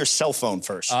borrow your cell phone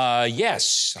first?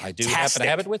 Yes, I do happen to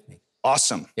have it with me.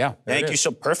 Awesome. Yeah. Thank you.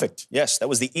 So perfect. Yes, that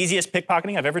was the easiest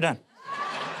pickpocketing I've ever done.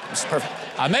 It's perfect.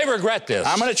 I may regret this.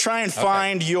 I'm gonna try and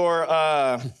find your.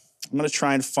 I'm gonna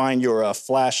try and find your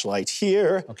flashlight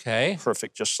here. Okay.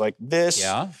 Perfect, just like this.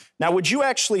 Yeah. Now, would you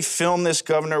actually film this,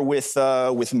 Governor, with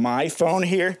my phone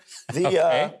here?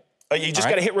 Okay. You just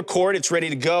got to hit record. It's ready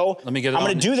to go. Let me get it I'm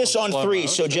going to do this on 3,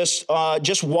 so just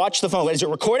watch the phone. Is it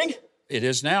recording? It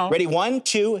is now. Ready? 1,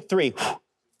 2, 3.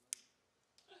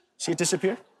 See it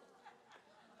disappear?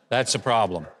 That's a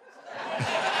problem.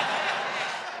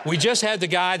 We just had the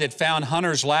guy that found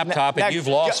Hunter's laptop, and you've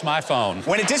lost my phone.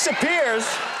 When it disappears,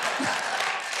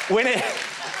 when it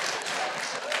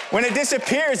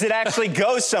disappears, it actually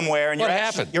goes somewhere, and What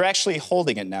happened? You're actually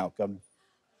holding it now, Governor.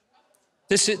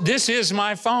 This is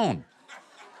my phone.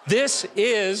 This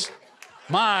is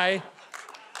my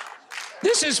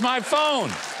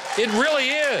phone. It really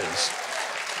is.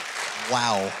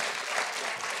 Wow.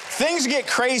 Things get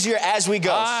crazier as we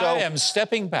go. I am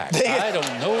stepping back. I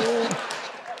don't know.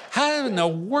 How in the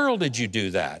world did you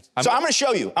do that? I'm going to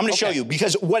show you. I'm going to show you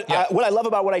because what I love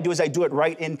about what I do is I do it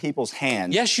right in people's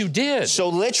hands. Yes, you did. So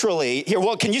literally, here.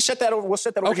 Well, can you set that over? We'll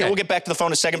set that over here. We'll get back to the phone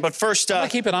in a second. But first,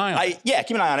 keep an eye on it. Yeah,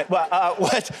 keep an eye on it.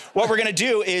 But what we're going to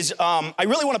do is I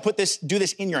really want to do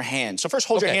this in your hand. So first,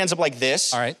 hold your hands up like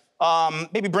this. All right.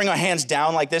 Maybe bring our hands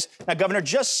down like this. Now, Governor,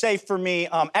 just say for me,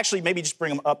 actually, maybe just bring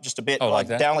them up just a bit. Like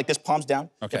that? Down like this, palms down.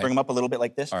 Okay. Bring them up a little bit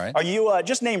like this. All right. Are you,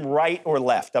 just name right or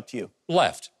left, up to you.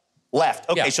 Left. Left.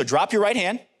 Okay, so drop your right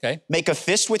hand. Okay. Make a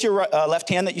fist with your left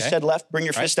hand that you said left. Bring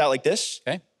your fist out like this.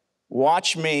 Okay.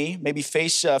 Watch me. Maybe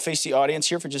face the audience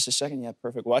here for just a second. Yeah,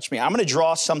 perfect. Watch me. I'm going to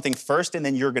draw something first, and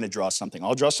then you're going to draw something.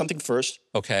 I'll draw something first.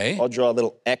 Okay. I'll draw a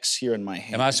little X here in my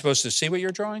hand. Am I supposed to see what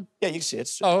you're drawing? Yeah, you can see it.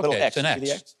 It's a little It's X. an X. See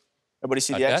the X? Everybody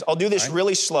see Like the X? that? I'll do this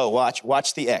really slow.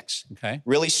 Watch the X. Okay.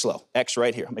 Really slow. X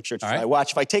right here. I'll make sure it's right.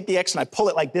 Watch. If I take the X and I pull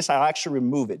it like this, I'll actually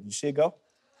remove it. You see it go?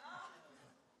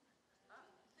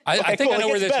 I think I know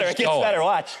where this is going. It gets better.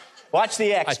 Watch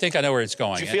the X. I think I know where it's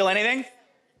going. Did you feel anything?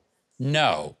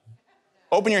 No.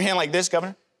 Open your hand like this,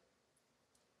 Governor.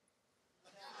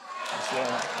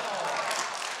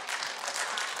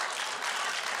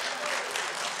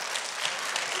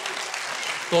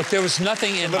 Look, there was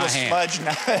nothing in my hand.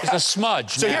 Smudge. It's a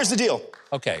smudge. So here's the deal.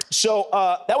 Okay. So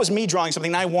that was me drawing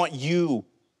something. Now I want you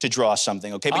to draw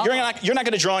something, okay? But you're not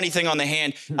going to draw anything on the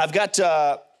hand. I've got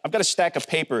a stack of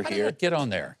paper here. Get on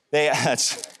there.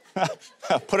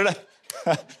 Put it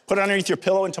underneath your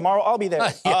pillow, and tomorrow I'll be there.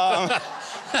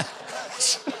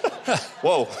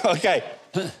 Whoa. Okay.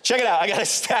 Check it out. I got a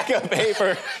stack of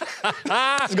paper.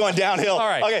 It's going downhill. All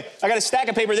right. Okay. I got a stack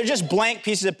of paper. They're just blank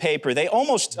pieces of paper. They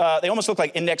almost look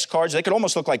like index cards. They could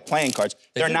almost look like playing cards.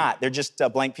 They're not. They're just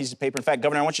blank pieces of paper. In fact,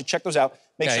 Governor, I want you to check those out.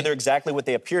 Make sure they're exactly what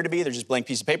they appear to be. They're just blank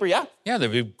pieces of paper. Yeah? Yeah,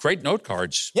 they'd be great note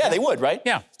cards. Yeah, they would, right?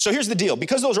 Yeah. So here's the deal.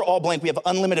 Because those are all blank, we have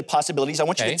unlimited possibilities. I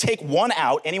want you to take one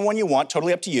out, any one you want,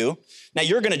 totally up to you. Now,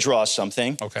 you're going to draw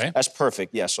something. Okay. That's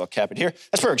perfect. Yeah, so I'll cap it here.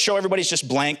 That's perfect. Show everybody it's just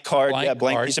blank card.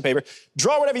 Blank piece of paper.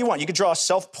 Draw whatever you want. You could draw a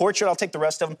self-portrait. I'll take the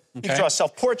rest of them. You can draw a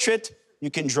self-portrait. You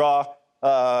can draw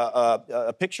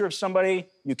a picture of somebody.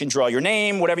 You can draw your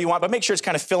name, whatever you want. But make sure it's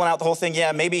kind of filling out the whole thing.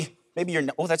 Yeah, maybe you're...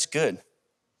 Oh, that's good.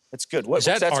 That's good. Is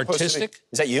that artistic?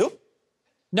 Is that you?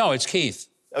 No, it's Keith.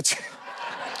 It's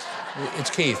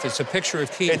Keith. It's a picture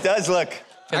of Keith. It does look.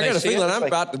 I got a feeling I'm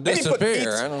about to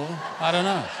disappear. I don't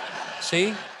know.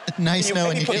 See? Nice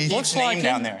knowing you, Keith. It looks like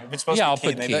down there. If it's supposed to be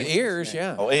Keith, maybe. The ears,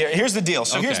 yeah. Oh, here's the deal.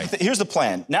 So here's the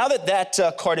plan. Now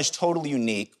that card is totally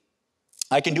unique,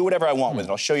 I can do whatever I want with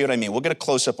it. I'll show you what I mean. We'll get a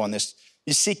close-up on this.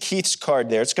 You see Keith's card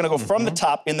there. It's going to go from the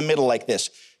top in the middle like this.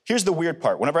 Here's the weird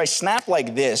part. Whenever I snap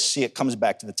like this, see, it comes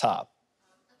back to the top.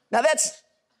 Now,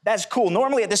 that's cool.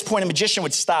 Normally, at this point, a magician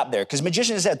would stop there because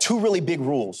magicians have two really big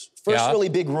rules. First really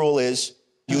big rule is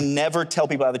you never tell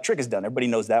people how the trick is done. Everybody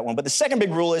knows that one. But the second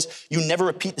big rule is you never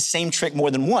repeat the same trick more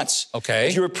than once. Okay.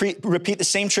 If you repeat the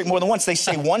same trick more than once, they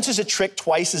say once is a trick,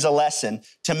 twice is a lesson.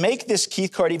 To make this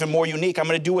Keith card even more unique, I'm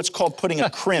going to do what's called putting a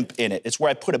crimp in it. It's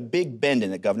where I put a big bend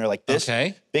in it, Governor, like this.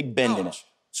 Okay. Big bend in it.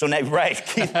 So now,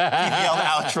 Keith yelled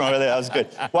outro over there. That was good.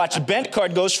 Watch, the bent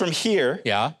card goes from here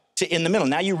to in the middle.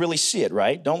 Now you really see it,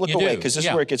 right? Don't look away, because this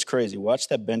is where it gets crazy. Watch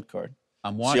that bent card.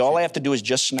 I'm watching. See, all I have to do is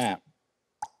just snap.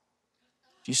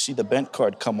 Do you see the bent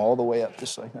card come all the way up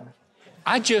just like that?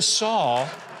 I just saw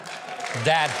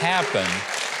that happen.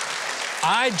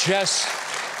 I just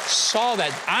saw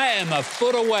that. I am a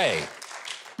foot away.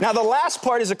 Now, the last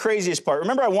part is the craziest part.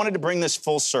 Remember, I wanted to bring this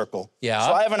full circle. Yeah.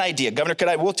 So I have an idea. Governor,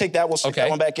 we'll take that, we'll stick that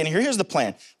one back in here. Here's the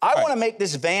plan. I want to make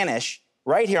this vanish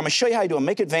right here. I'm gonna show you how you do it.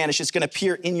 Make it vanish. It's gonna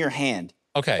appear in your hand.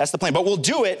 Okay. That's the plan. But we'll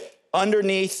do it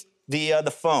underneath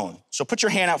the phone. So put your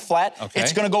hand out flat. Okay.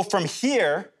 It's gonna go from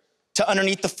here to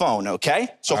underneath the phone, okay?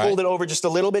 So hold it over just a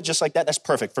little bit, just like that. That's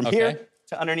perfect. From here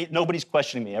to underneath. Nobody's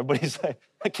questioning me. Everybody's like,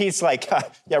 Keith's like,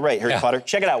 yeah, right, Harry Potter.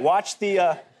 Check it out. Watch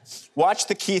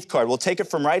the Keith card. We'll take it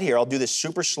from right here. I'll do this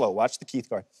super slow. Watch the Keith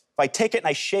card. If I take it and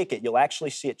I shake it, you'll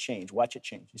actually see it change. Watch it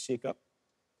change. You see it go?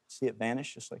 See it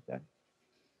vanish just like that?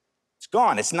 It's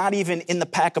gone. It's not even in the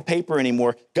pack of paper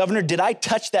anymore. Governor, did I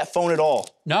touch that phone at all?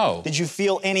 No. Did you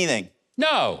feel anything?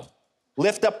 No.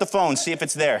 Lift up the phone, see if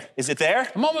it's there. Is it there?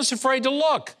 I'm almost afraid to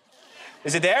look.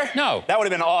 Is it there? No. That would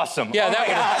have been awesome. Yeah, that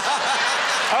would have.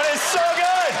 Oh, that is so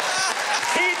good.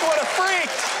 Keith would have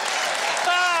freaked.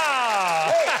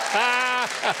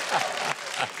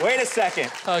 Wait a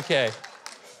second. Okay.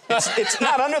 It's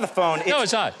not under the phone. No,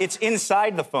 it's not. It's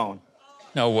inside the phone.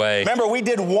 No way. Remember, we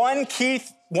did one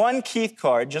Keith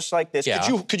card just like this. Yeah.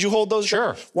 Could you hold those?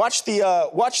 Sure. Watch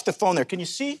the phone there. Can you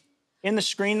see in the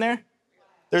screen there?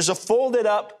 There's a folded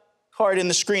up card in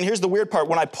the screen. Here's the weird part.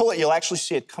 When I pull it, you'll actually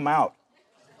see it come out.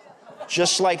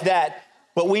 Just like that.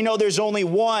 But we know there's only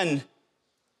one.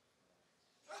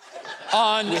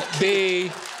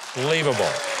 Unbelievable.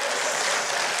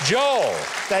 Joel,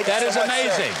 that is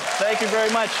amazing. Thank you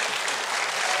very much.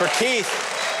 For Keith.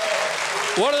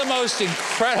 One of the most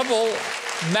incredible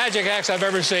magic acts I've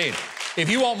ever seen. If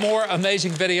you want more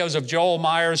amazing videos of Joel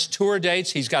Meyers, tour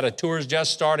dates, he's got a tour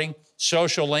just starting,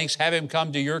 social links, have him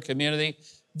come to your community.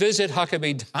 Visit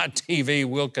Huckabee.tv,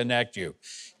 we'll connect you.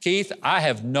 Keith, I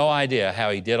have no idea how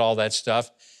he did all that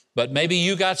stuff, but maybe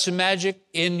you got some magic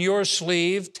in your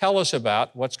sleeve. Tell us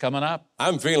about what's coming up.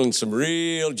 I'm feeling some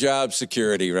real job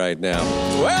security right now.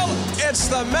 Well, it's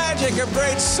the magic of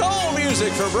great soul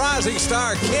music from rising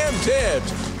star Kim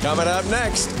Tibbs. Coming up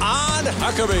next on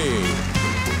Huckabee.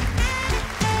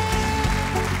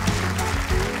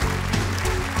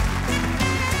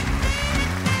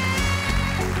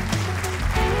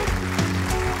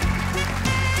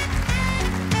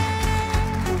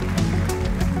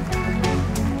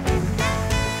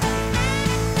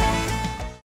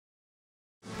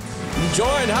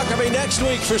 Join Huckabee next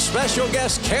week for special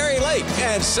guest Carrie Lake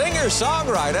and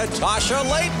singer-songwriter Tasha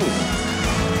Layton.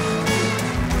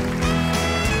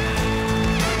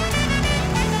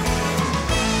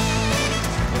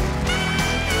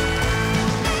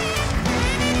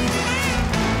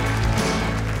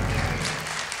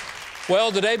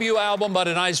 Well, the debut album by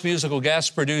tonight's musical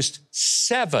guest produced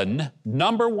 7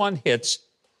 #1 hits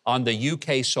on the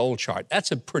UK Soul Chart.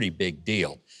 That's a pretty big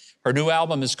deal. Her new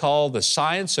album is called The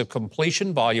Science of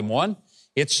Completion, Volume 1.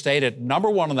 It stayed at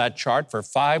 #1 on that chart for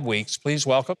 5 weeks. Please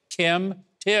welcome Kim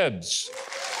Tibbs.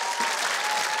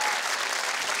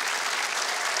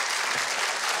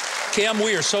 Kim,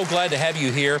 we are so glad to have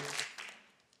you here.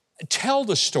 Tell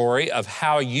the story of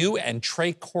how you and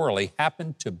Trey Corley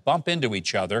happened to bump into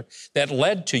each other that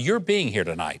led to your being here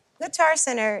tonight. Guitar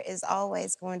Center is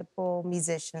always going to pull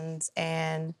musicians,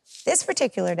 and this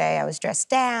particular day I was dressed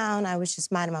down. I was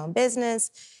just minding my own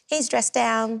business. He's dressed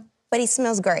down, but he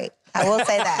smells great. I will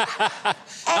say that.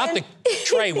 Not the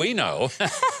Trey we know.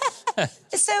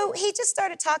 So he just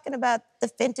started talking about the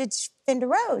vintage Fender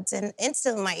Rhodes, and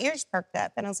instantly my ears perked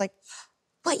up, and I was like,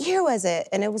 what year was it?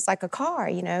 And it was like a car,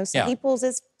 you know? So he pulls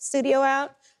his studio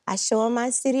out. I show him my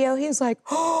studio. He was like,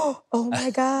 oh my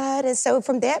God. And so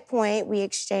from that point, we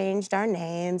exchanged our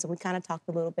names and we kind of talked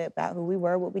a little bit about who we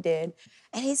were, what we did.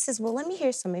 And he says, well, let me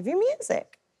hear some of your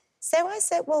music. So I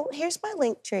said, well, here's my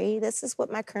link tree. This is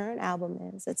what my current album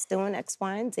is. It's doing X,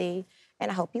 Y, and Z, and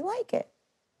I hope you like it.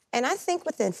 And I think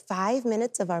within 5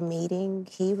 minutes of our meeting,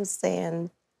 he was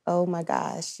saying, oh my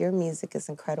gosh, your music is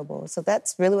incredible. So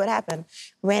that's really what happened.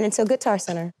 Ran into a Guitar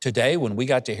Center. Today, when we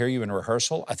got to hear you in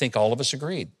rehearsal, I think all of us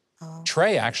agreed.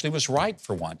 Trey actually was right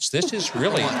for once. This is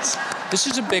really, this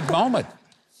is a big moment.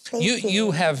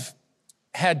 You have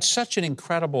had such an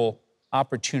incredible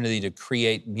opportunity to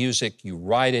create music. You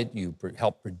write it, you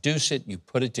help produce it, you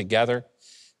put it together.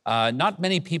 Not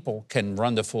many people can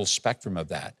run the full spectrum of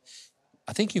that.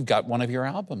 I think you've got one of your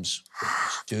albums.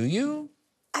 Do you?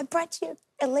 I brought you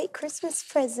a late Christmas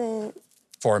present.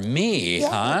 For me,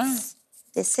 yes. huh?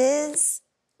 This is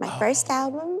my first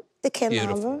album, the Kim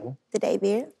album, the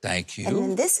debut. Thank you. And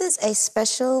then this is a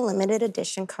special limited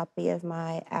edition copy of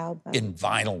my album. In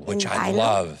vinyl, which I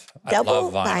love.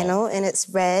 double vinyl, and it's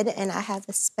red, and I have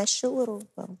a special little,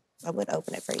 well, I would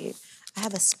open it for you. I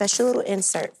have a special little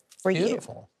insert for you.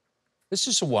 Beautiful. This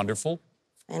is a wonderful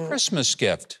Christmas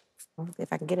gift.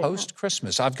 If I can get it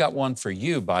Post-Christmas. I've got one for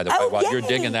you, by the way, while you're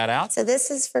digging that out. So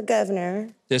this is for Governor.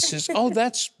 This is,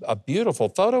 that's a beautiful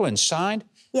photo and signed.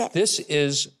 Yes. This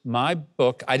is my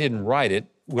book. I didn't write it.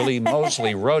 Willie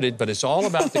Mosley wrote it, but it's all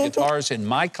about the guitars in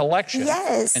my collection.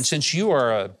 Yes. And since you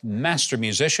are a master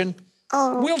musician,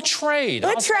 we'll trade.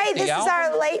 We'll trade. This is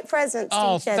our late present.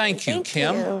 Oh, thank you,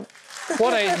 Kim.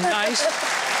 What a nice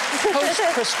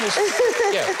post-Christmas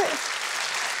gift.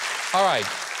 All right,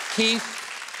 Keith,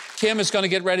 Kim is going to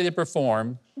get ready to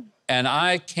perform, and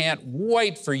I can't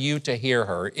wait for you to hear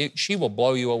her. She will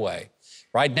blow you away.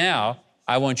 Right now,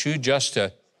 I want you just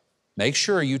to make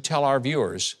sure you tell our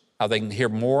viewers how they can hear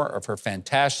more of her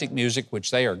fantastic music, which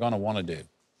they are going to want to do.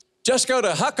 Just go to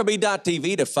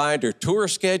Huckabee.tv to find her tour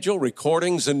schedule,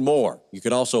 recordings, and more. You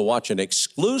can also watch an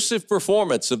exclusive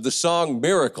performance of the song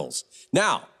Miracles.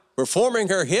 Now, performing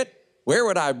her hit, Where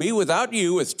Would I Be Without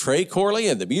You, with Trey Corley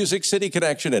and the Music City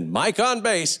Connection and Mike on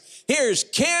bass, here's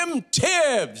Kim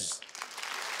Tibbs.